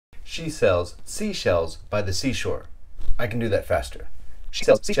She sells seashells by the seashore. I can do that faster. She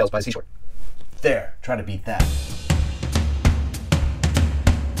sells seashells by the seashore. There, try to beat that.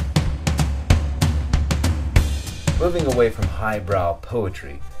 Moving away from highbrow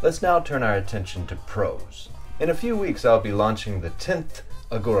poetry, let's now turn our attention to prose. In a few weeks, I'll be launching the 10th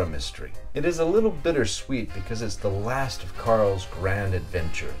Agora Mystery. It is a little bittersweet because it's the last of Carl's grand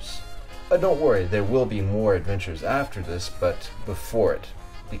adventures. Don't worry, there will be more adventures after this, but before it,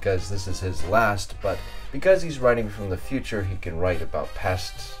 because this is his last, but because he's writing from the future, he can write about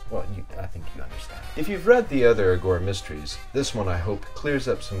past, well, I think you understand. If you've read the other Agora Mysteries, this one I hope clears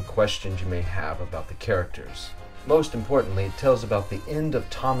up some questions you may have about the characters. Most importantly, it tells about the end of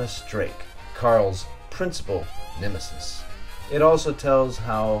Thomas Drake, Carl's principal nemesis. It also tells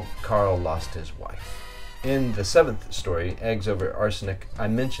how Carl lost his wife. In the 7th story, Eggs Over Arsenic, I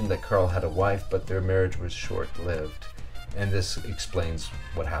mentioned that Carl had a wife, but their marriage was short-lived, and this explains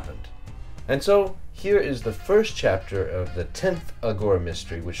what happened. And so, here is the first chapter of the 10th Agora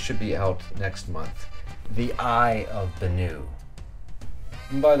Mystery, which should be out next month, The Eye of Bennu.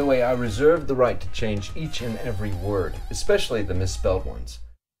 And by the way, I reserve the right to change each and every word, especially the misspelled ones.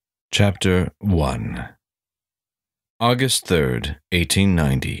 Chapter 1. August 3rd,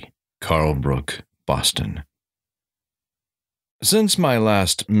 1890, Carlbrook, Boston. Since my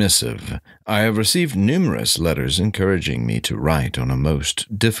last missive, I have received numerous letters encouraging me to write on a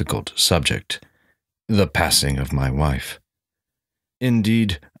most difficult subject, the passing of my wife.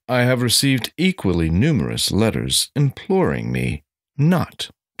 Indeed, I have received equally numerous letters imploring me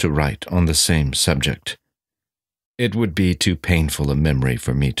not to write on the same subject. It would be too painful a memory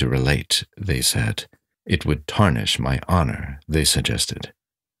for me to relate, they said. It would tarnish my honor, they suggested.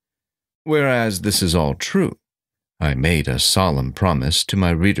 Whereas this is all true, I made a solemn promise to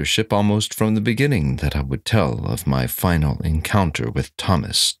my readership almost from the beginning that I would tell of my final encounter with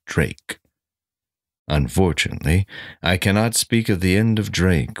Thomas Drake. Unfortunately, I cannot speak of the end of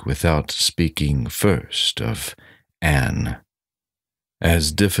Drake without speaking first of Anne.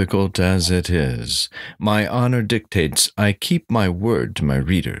 As difficult as it is, my honor dictates I keep my word to my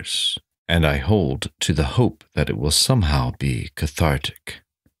readers, and I hold to the hope that it will somehow be cathartic.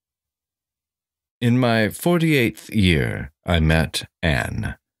 In my 48th year, I met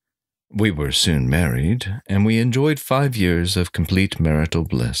Anne. We were soon married, and we enjoyed 5 years of complete marital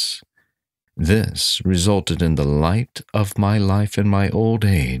bliss. This resulted in the light of my life in my old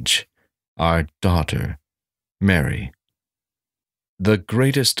age, our daughter, Mary. The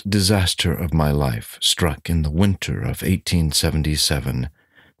greatest disaster of my life struck in the winter of 1877,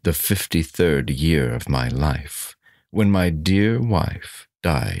 the 53rd year of my life, when my dear wife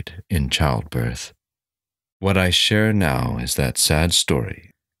died in childbirth. What I share now is that sad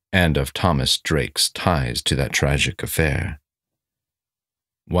story, and of Thomas Drake's ties to that tragic affair.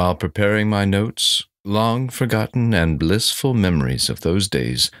 While preparing my notes, long-forgotten and blissful memories of those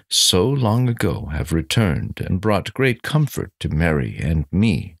days so long ago have returned and brought great comfort to Mary and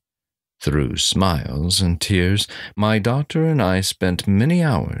me. Through smiles and tears, my daughter and I spent many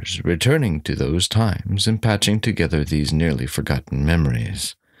hours returning to those times and patching together these nearly forgotten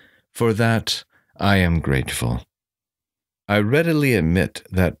memories. For that, I am grateful. I readily admit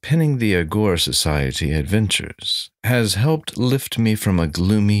that penning the Agora Society adventures has helped lift me from a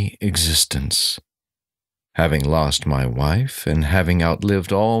gloomy existence. Having lost my wife and having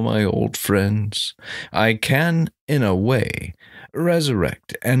outlived all my old friends, I can, in a way,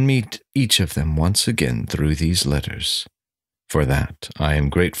 resurrect and meet each of them once again through these letters. For that, I am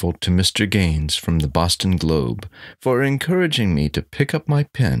grateful to Mr. Gaines from the Boston Globe for encouraging me to pick up my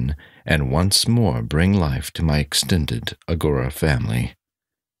pen and once more bring life to my extended Agora family.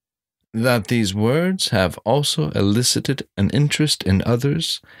 That these words have also elicited an interest in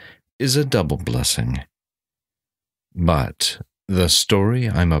others is a double blessing. But the story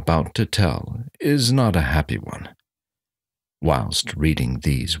I'm about to tell is not a happy one. Whilst reading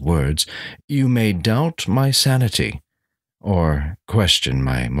these words, you may doubt my sanity, or question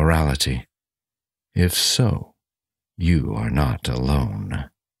my morality. If so, you are not alone.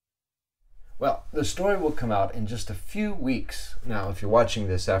 Well, the story will come out in just a few weeks. Now, if you're watching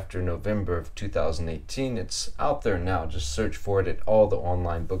this after November of 2018, it's out there now. Just search for it at all the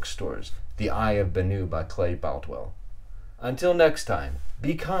online bookstores. The Eye of Bennu by Clay Boutwell. Until next time,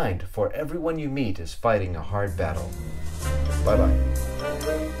 be kind, for everyone you meet is fighting a hard battle. Bye-bye.